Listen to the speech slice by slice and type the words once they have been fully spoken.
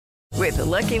With the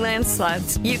Lucky Land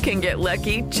Slots, you can get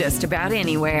lucky just about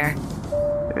anywhere.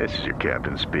 This is your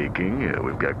captain speaking.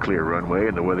 We've got clear runway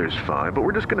and the weather's fine, but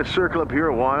we're just going to circle up here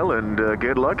a while and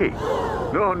get lucky.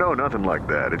 No, nothing like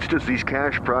that. It's just these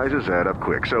cash prizes add up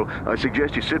quick. So I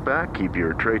suggest you sit back, keep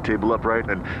your tray table upright,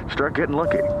 and start getting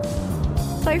lucky.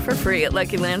 Play for free at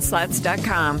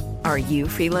LuckyLandSlots.com. Are you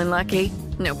feeling lucky?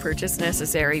 No purchase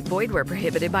necessary. Void where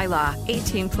prohibited by law.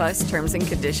 18 plus terms and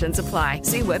conditions apply.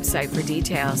 See website for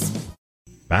details.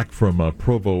 Back from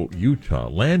Provo, Utah.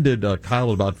 Landed, Kyle,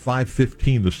 at about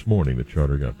 5:15 this morning. The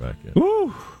charter got back in.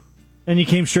 Woo! And you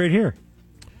came straight here.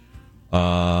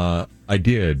 I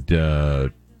did.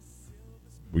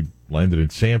 We landed in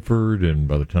Sanford, and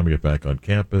by the time we got back on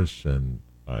campus, and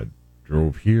I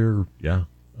drove here,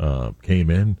 came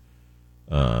in,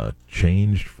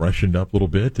 changed, freshened up a little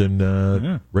bit,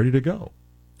 and ready to go.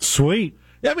 Sweet.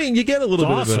 Yeah, I mean, you get a little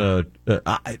bit of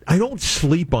I don't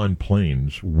sleep on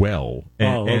planes well,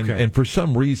 and for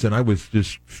some reason I was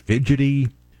just fidgety,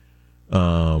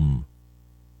 and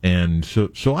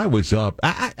so I was up.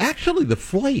 Actually, the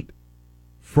flight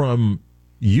from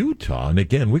Utah, and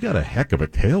again, we got a heck of a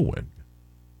tailwind,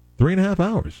 3.5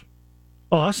 hours.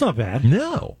 Oh, that's not bad.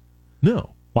 No.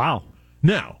 Wow.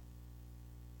 Now,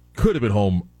 could have been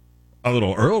home a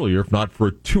little earlier, if not for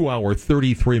a 2-hour,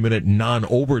 33-minute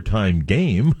non-overtime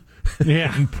game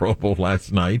in Provo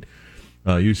last night.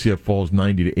 UCF falls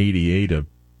 90-88, a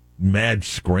mad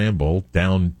scramble,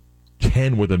 down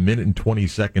 10 with 1 minute and 20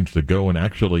 seconds to go, and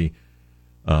actually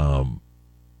didn't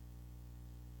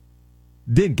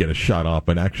get a shot off,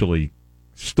 but actually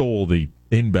stole the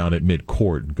inbound at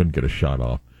midcourt and couldn't get a shot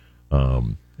off,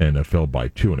 and fell by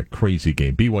 2 in a crazy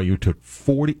game. BYU took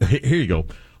 40. Here you go.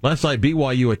 Last night,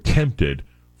 BYU attempted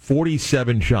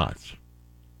 47 shots,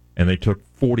 and they took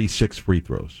 46 free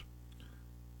throws.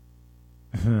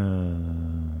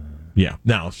 Yeah.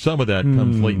 Now, some of that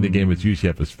comes late in the game as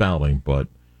UCF is fouling, but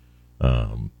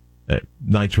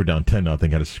Knights were down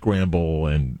 10-0, had a scramble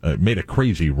and made a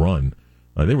crazy run.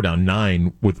 They were down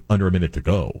 9 with under a minute to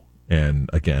go, and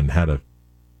again, had a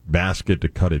basket to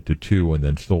cut it to 2, and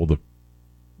then stole the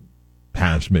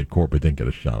pass midcourt, but didn't get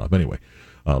a shot off. Anyway,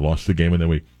 lost the game, and then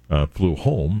we flew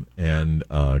home and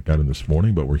got in this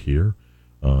morning, but we're here,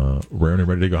 raring and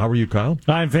ready to go. How are you, Kyle?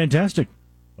 I'm fantastic.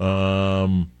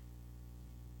 By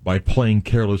playing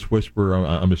Careless Whisper,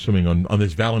 I'm assuming on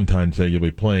this Valentine's Day you'll be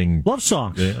playing love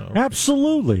songs. Yeah.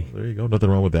 Absolutely. There you go. Nothing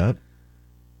wrong with that.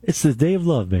 It's the day of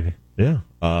love, baby. Yeah.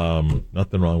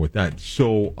 Nothing wrong with that.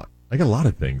 So I got a lot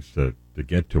of things to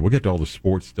get to. We'll get to all the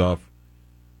sports stuff.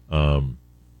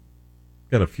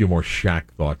 Got a few more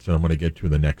Shaq thoughts that I'm going to get to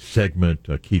in the next segment.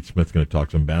 Keith Smith's going to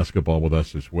talk some basketball with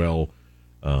us as well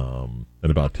at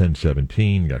about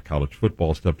 10:17. Got college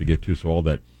football stuff to get to, so all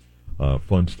that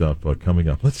fun stuff coming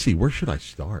up. Let's see, where should I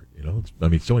start?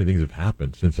 So many things have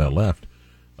happened since I left.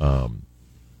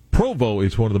 Provo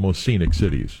is one of the most scenic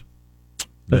cities.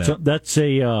 That's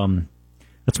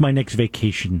my next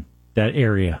vacation, that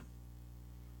area.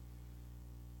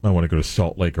 I want to go to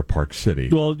Salt Lake or Park City.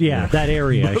 Well, that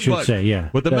area, I should say, yeah.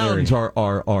 But the mountains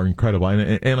are incredible.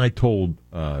 And I told,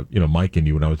 Mike and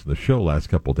you when I was in the show last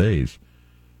couple of days.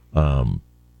 So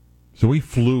we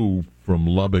flew from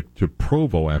Lubbock to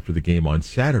Provo after the game on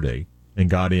Saturday and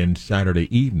got in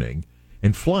Saturday evening.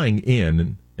 And flying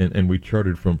in, and we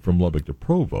chartered from Lubbock to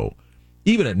Provo,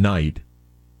 even at night,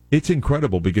 it's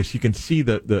incredible because you can see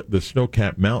the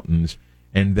snow-capped mountains,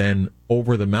 and then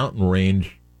over the mountain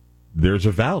range, there's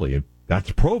a valley, and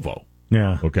that's Provo.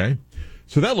 Yeah. Okay?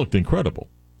 So that looked incredible.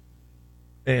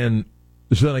 And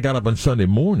so then I got up on Sunday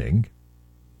morning,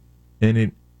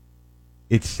 and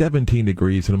it's 17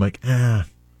 degrees, and I'm like,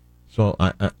 So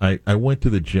I went to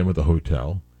the gym at the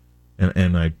hotel,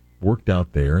 and I worked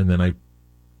out there, and then I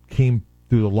came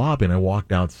through the lobby, and I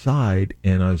walked outside,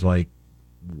 and I was like,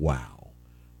 wow.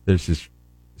 There's this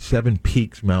Seven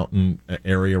Peaks mountain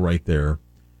area right there,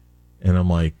 and I'm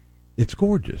like, it's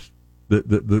gorgeous.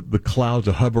 The clouds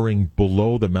are hovering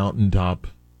below the mountaintop,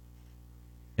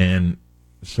 and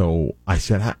so I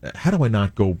said, how do I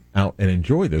not go out and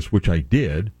enjoy this? Which I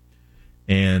did,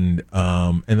 and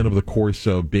then over the course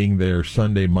of being there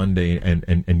Sunday, Monday,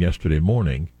 and yesterday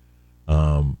morning,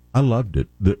 I loved it.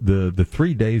 The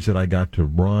 3 days that I got to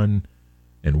run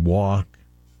and walk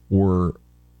were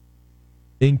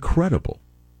incredible.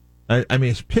 I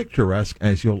mean, as picturesque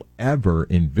as you'll ever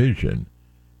envision,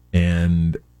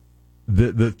 and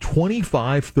the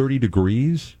 25, 30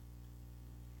 degrees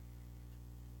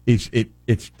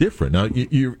it's different. Now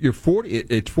you're 40.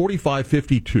 It's 45,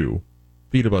 52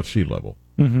 feet above sea level,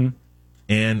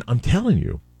 and I'm telling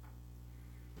you,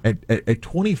 at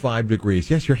 25 degrees,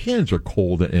 yes, your hands are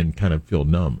cold and kind of feel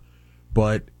numb,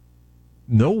 but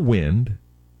no wind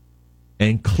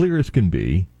and clear as can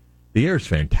be. The air is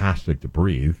fantastic to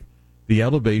breathe. The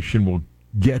elevation will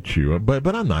get you,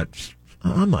 but I'm not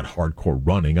hardcore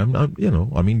running.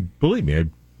 Believe me,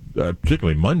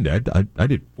 particularly Monday, I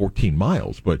did 14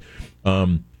 miles, but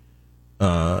I'm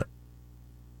not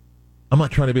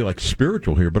trying to be like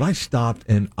spiritual here, but I stopped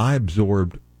and I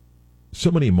absorbed so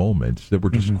many moments that were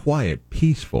just quiet,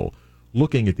 peaceful,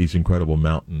 looking at these incredible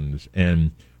mountains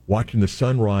and watching the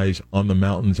sunrise on the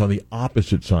mountains on the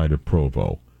opposite side of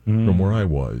Provo from where I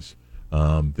was.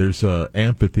 There's an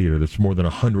amphitheater that's more than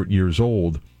 100 years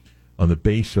old on the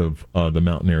base of the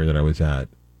mountain area that I was at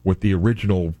with the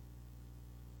original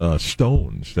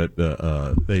stones that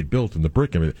they built in the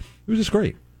brick. I mean, it was just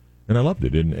great. And I loved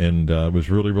it. And it was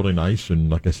really, really nice. And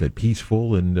like I said,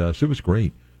 peaceful. And so it was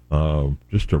great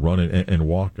just to run and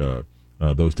walk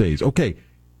those days. Okay.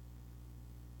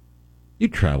 You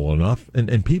travel enough,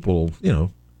 and people,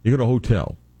 you go to a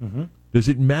hotel. Mm-hmm. Does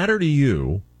it matter to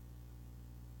you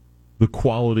the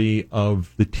quality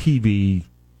of the TV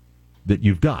that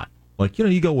you've got? Like,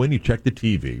 you go in, you check the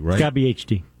TV, right? It's got to be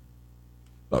HD.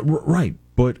 Right.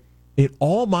 But in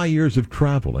all my years of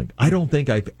traveling, I don't think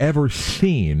I've ever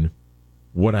seen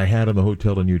what I had in the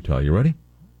hotel in Utah. You ready?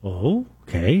 Oh,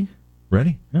 okay.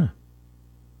 Ready? Yeah.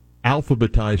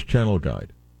 Alphabetized channel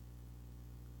guide.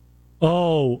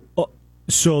 Oh,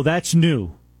 so that's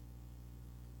new.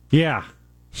 Yeah.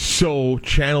 So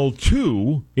Channel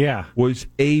 2 was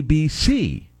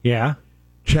ABC. Yeah.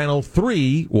 Channel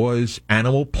 3 was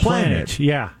Animal Planet.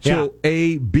 Yeah. So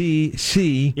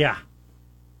ABC. Yeah.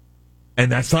 And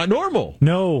that's not normal.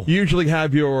 No. You usually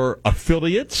have your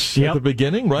affiliates at the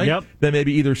beginning, right? Yep. Then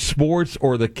maybe either sports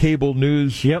or the cable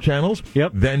news channels.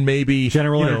 Yep. Then maybe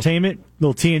general entertainment,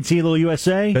 little TNT, little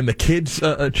USA. Then the kids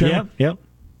channel. Yep.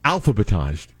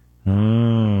 Alphabetized.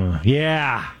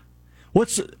 Yeah.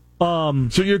 What's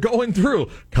So you're going through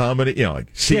comedy,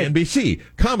 like CNBC,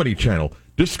 Comedy Channel,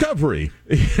 Discovery,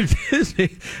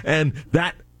 Disney, and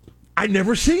that I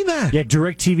never seen that. Yeah,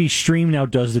 DirecTV Stream now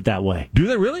does it that way. Do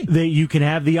they really? You can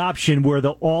have the option where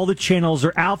all the channels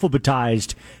are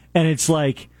alphabetized, and it's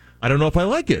like, I don't know if I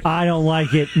like it. I don't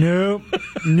like it. Nope.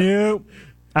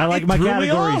 I like my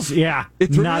categories. Yeah,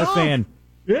 not a fan.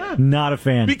 Yeah. Not a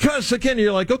fan. Because, again,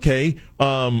 you're like, okay,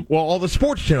 all the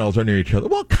sports channels are near each other.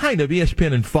 Well, kind of.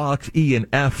 ESPN and Fox, E and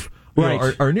F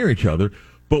are near each other.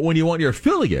 But when you want your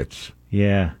affiliates...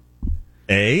 Yeah.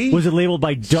 A? Was it labeled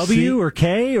by W or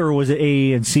K, or was it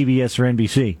A and CBS or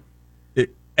NBC?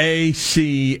 A,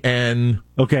 C, N...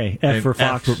 Okay, F for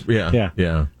Fox.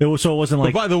 Yeah. So it wasn't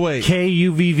like by the way,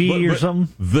 KUVV or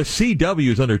something? The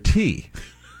CW is under T.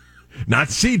 Not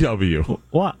CW.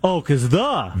 What? Oh, because the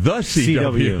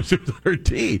CW is under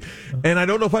T. And I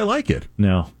don't know if I like it.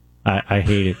 No, I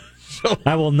hate it. So,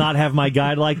 I will not have my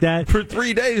guide like that. For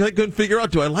 3 days, I couldn't figure out,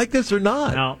 do I like this or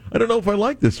not? No. I don't know if I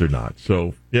like this or not.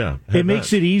 So, yeah. It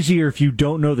makes it easier if you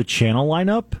don't know the channel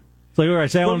lineup. It's like, all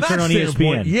right, say I want to turn on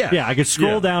ESPN. Yeah, I can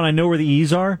scroll down. I know where the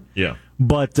E's are. Yeah.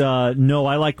 But, no,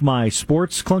 I like my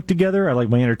sports clunked together. I like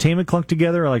my entertainment clunked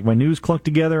together. I like my news clunked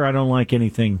together. I don't like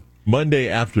anything. Monday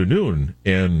afternoon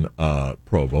in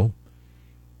Provo,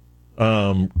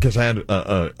 because I had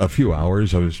a few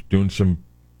hours. I was doing some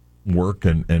work,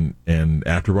 and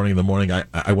after running in the morning,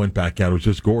 I went back out. It was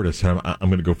just gorgeous. I'm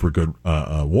going to go for a good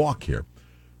walk here.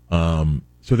 So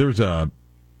there's about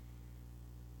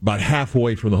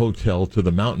halfway from the hotel to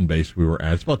the mountain base we were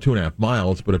at. It's about 2.5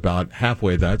 miles, but about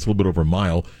halfway that's a little bit over a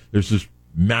mile. There's this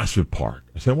massive park.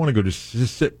 I said, I want to go just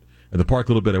sit at the park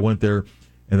a little bit. I went there.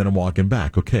 And then I'm walking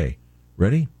back. Okay,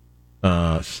 ready?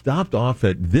 Stopped off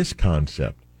at this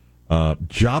concept,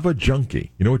 Java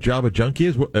Junkie. You know what Java Junkie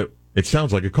is? It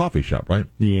sounds like a coffee shop, right?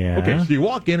 Yeah. Okay, so you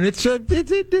walk in, and it's a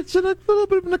little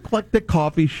bit of an eclectic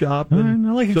coffee shop. And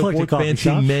I like eclectic coffee fancy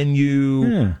shops.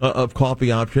 Menu of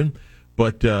coffee option.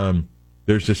 But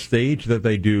there's a stage that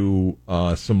they do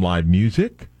some live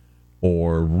music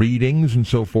or readings and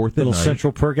so forth. Little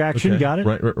Central Perk action, got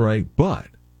it? Right. But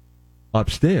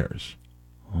upstairs...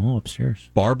 Oh, upstairs.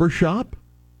 Barber shop,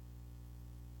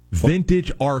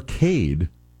 vintage arcade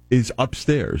is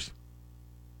upstairs.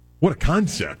 What a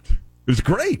concept. It was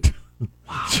great.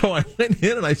 Wow. So I went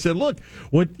in and I said, look,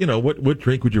 what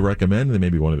drink would you recommend? And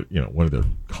maybe one of their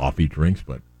coffee drinks,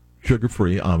 but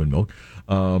sugar-free almond milk.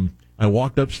 I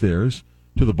walked upstairs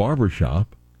to the barber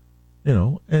shop,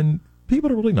 and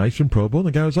people are really nice in Provo. And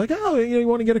the guy was like, oh, you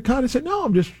want to get a cut? I said, no,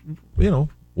 I'm just,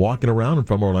 walking around and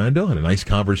from Orlando, had a nice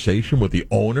conversation with the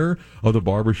owner of the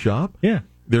barber shop. Yeah.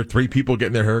 There are 3 people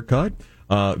getting their hair cut.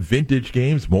 Vintage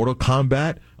games, Mortal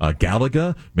Kombat,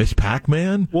 Galaga, Miss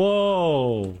Pac-Man.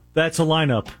 Whoa, that's a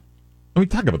lineup. I mean,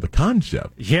 talk about the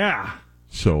concept. Yeah.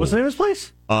 So what's the name of this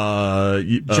place?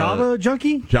 Java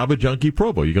Junkie? Java Junkie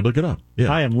Provo. You can look it up.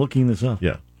 Yeah. I am looking this up.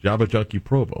 Yeah, Java Junkie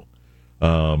Provo.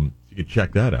 You can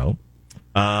check that out.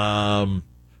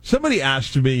 Somebody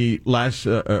asked me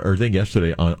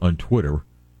yesterday on Twitter,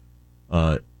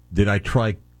 did I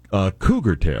try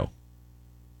cougar tail?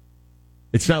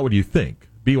 It's not what you think.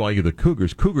 BYU the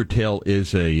Cougars. Cougar tail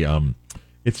is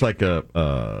it's like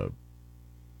a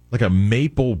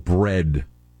maple bread,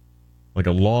 like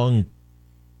a long,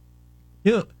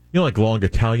 like long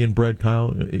Italian bread,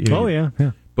 Kyle.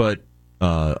 Yeah. But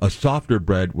a softer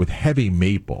bread with heavy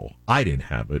maple. I didn't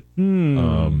have it,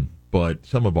 but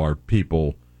some of our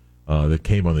people that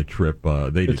came on the trip,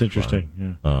 they did. It's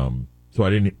interesting. Yeah. So I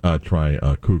didn't try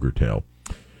cougar tail.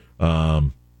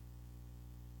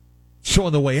 So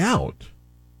on the way out,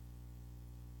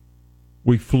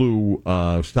 we flew,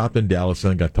 stopped in Dallas,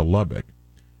 and got to Lubbock.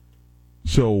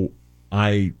 So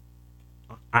I'd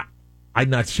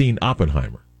not seen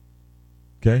Oppenheimer.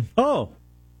 Okay. Oh.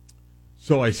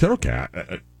 So I said, okay,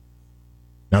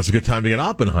 now's a good time to get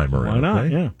Oppenheimer. Why not?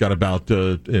 Okay? Yeah. Got about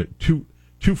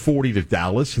 2:40 to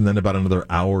Dallas, and then about another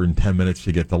hour and 10 minutes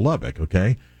to get to Lubbock.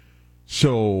 Okay.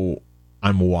 So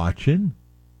I'm watching,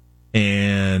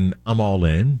 and I'm all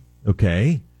in.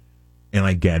 Okay. And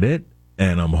I get it,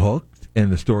 and I'm hooked,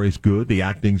 and the story's good, the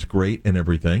acting's great, and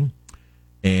everything.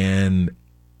 And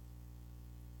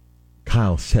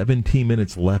Kyle, 17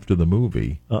 minutes left of the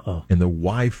movie, and the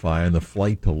Wi-Fi on the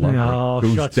flight to Lubbock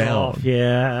goes down. Off.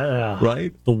 Yeah,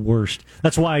 right. The worst.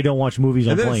 That's why I don't watch movies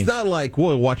on planes. planes. It's not like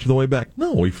watching the way back.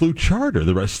 No, we flew charter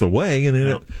the rest of the way, and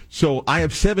then so I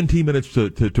have 17 minutes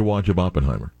to watch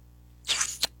Oppenheimer.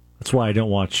 That's why I don't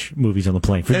watch movies on the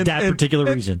plane for that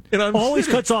particular reason. And I'm always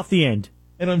cuts off the end.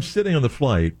 And I'm sitting on the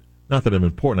flight. Not that I'm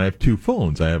important. I have two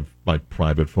phones. I have my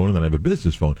private phone, and then I have a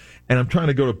business phone. And I'm trying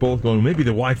to go to both, going, maybe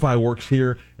the Wi-Fi works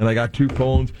here, and I got two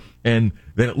phones, and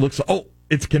then it looks,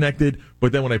 it's connected.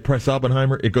 But then when I press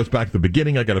Oppenheimer, it goes back to the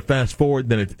beginning. I got to fast forward.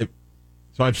 Then so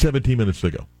I have 17 minutes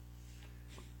to go.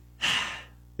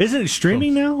 Isn't it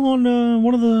streaming now on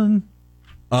one of the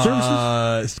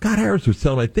services? Scott Harris was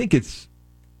telling me, I think it's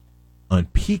on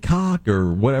Peacock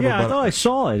or whatever. Yeah, I thought I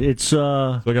saw it. It's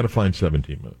so I got to find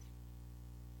 17 minutes.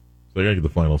 So I got to get the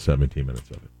final 17 minutes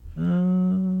of it.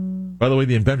 By the way,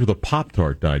 the inventor of the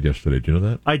Pop-Tart died yesterday. Did you know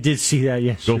that? I did see that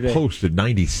yesterday. Bill Post at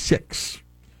 96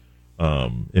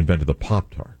 invented the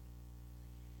Pop-Tart.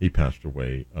 He passed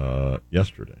away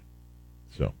yesterday.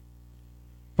 So,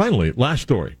 finally, last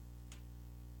story.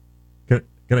 Can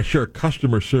I share a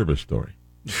customer service story?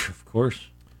 Of course.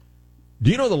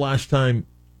 Do you know the last time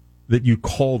that you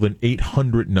called an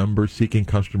 800 number seeking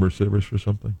customer service for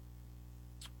something?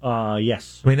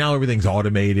 Yes. I mean, now everything's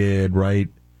automated, right?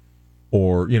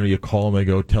 Or, you call them, they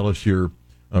go, tell us your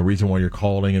reason why you're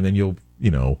calling, and then you'll,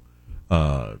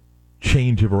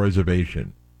 change of a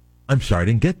reservation. I'm sorry, I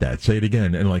didn't get that. Say it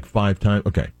again. And like 5 times.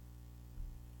 Okay.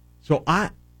 So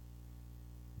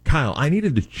Kyle, I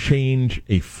needed to change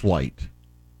a flight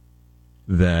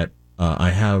that I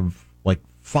have like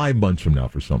 5 months from now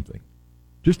for something,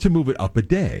 just to move it up a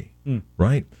day,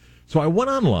 right? So I went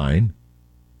online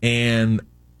and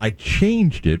I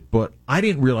changed it, but I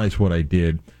didn't realize what I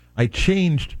did. I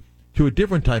changed to a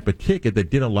different type of ticket that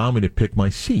didn't allow me to pick my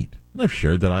seat. And I've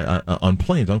shared that I on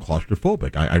planes, I'm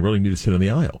claustrophobic. I really need to sit in the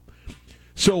aisle.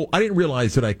 So I didn't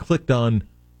realize that I clicked on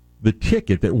the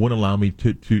ticket that wouldn't allow me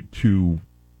to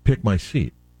pick my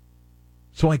seat.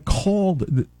 So I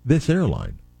called this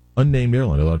airline, unnamed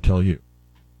airline, I'll tell you.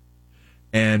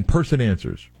 And person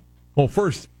answers. Well,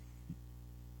 first,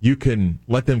 you can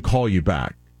let them call you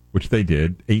back, which they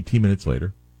did 18 minutes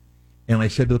later. And I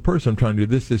said to the person, I'm trying to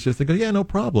do this. They go, yeah, no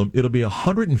problem. It'll be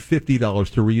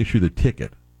 $150 to reissue the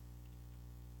ticket.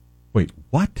 Wait,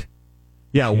 what?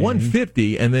 Yeah,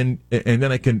 $150, and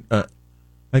then I can.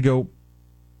 I go,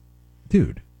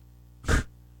 dude.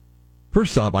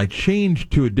 First off, I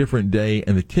changed to a different day,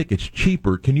 and the ticket's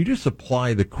cheaper. Can you just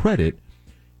apply the credit?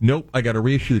 Nope, I got to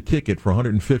reissue the ticket for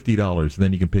 $150, and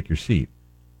then you can pick your seat.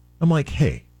 I'm like,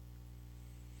 hey,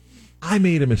 I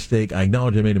made a mistake. I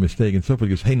acknowledge I made a mistake, and so forth.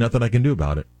 He goes, hey, nothing I can do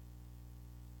about it.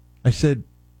 I said,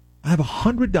 I have a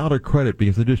 $100 credit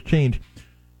because I just changed.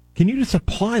 Can you just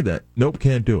apply that? Nope,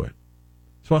 can't do it.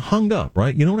 So I hung up,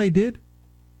 right? You know what I did?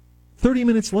 30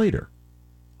 minutes later,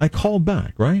 I called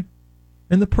back, right?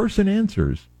 And the person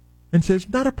answers and says,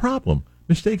 not a problem.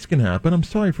 Mistakes can happen. I'm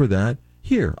sorry for that.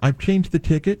 Here, I've changed the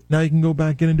ticket. Now you can go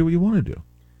back in and do what you want to do.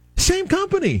 Same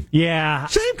company. Yeah.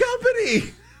 Same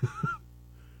company.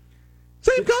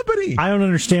 Same company. I don't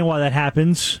understand why that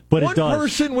happens, but it does. One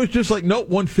person was just like, nope,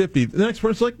 $150. The next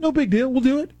person's like, no big deal. We'll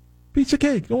do it. Piece of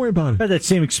cake. Don't worry about it. I had that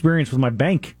same experience with my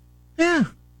bank. Yeah.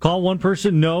 Call one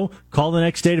person, no. Call the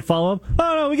next day to follow up.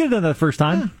 Oh, no, we could have done that the first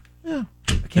time. Yeah.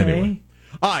 Okay. Anyway.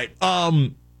 All right.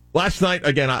 Last night,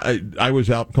 again, I was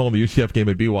out calling the UCF game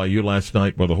at BYU last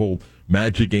night where the whole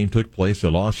Magic game took place. They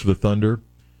lost to the Thunder.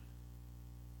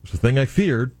 It's the thing I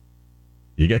feared.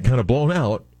 You get kind of blown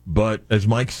out. But as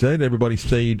Mike said, everybody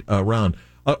stayed around.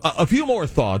 A few more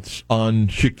thoughts on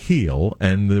Shaquille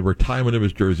and the retirement of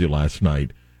his jersey last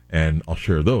night. And I'll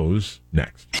share those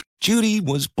next. Judy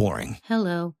was boring.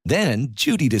 Hello. Then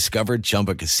Judy discovered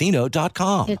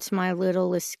ChumbaCasino.com. It's my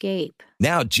little escape.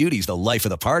 Now Judy's the life of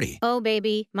the party. Oh,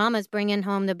 baby, mama's bringing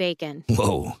home the bacon.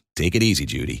 Whoa, take it easy,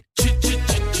 Judy.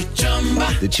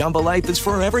 The Chumba life is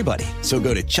for everybody. So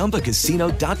go to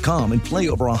ChumbaCasino.com and play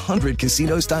over 100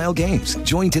 casino-style games.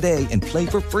 Join today and play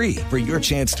for free for your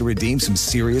chance to redeem some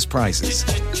serious prizes.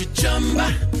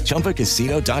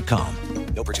 ChumbaCasino.com.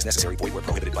 No purchase necessary. Void where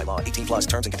prohibited by law. 18+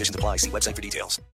 terms and conditions apply. See website for details.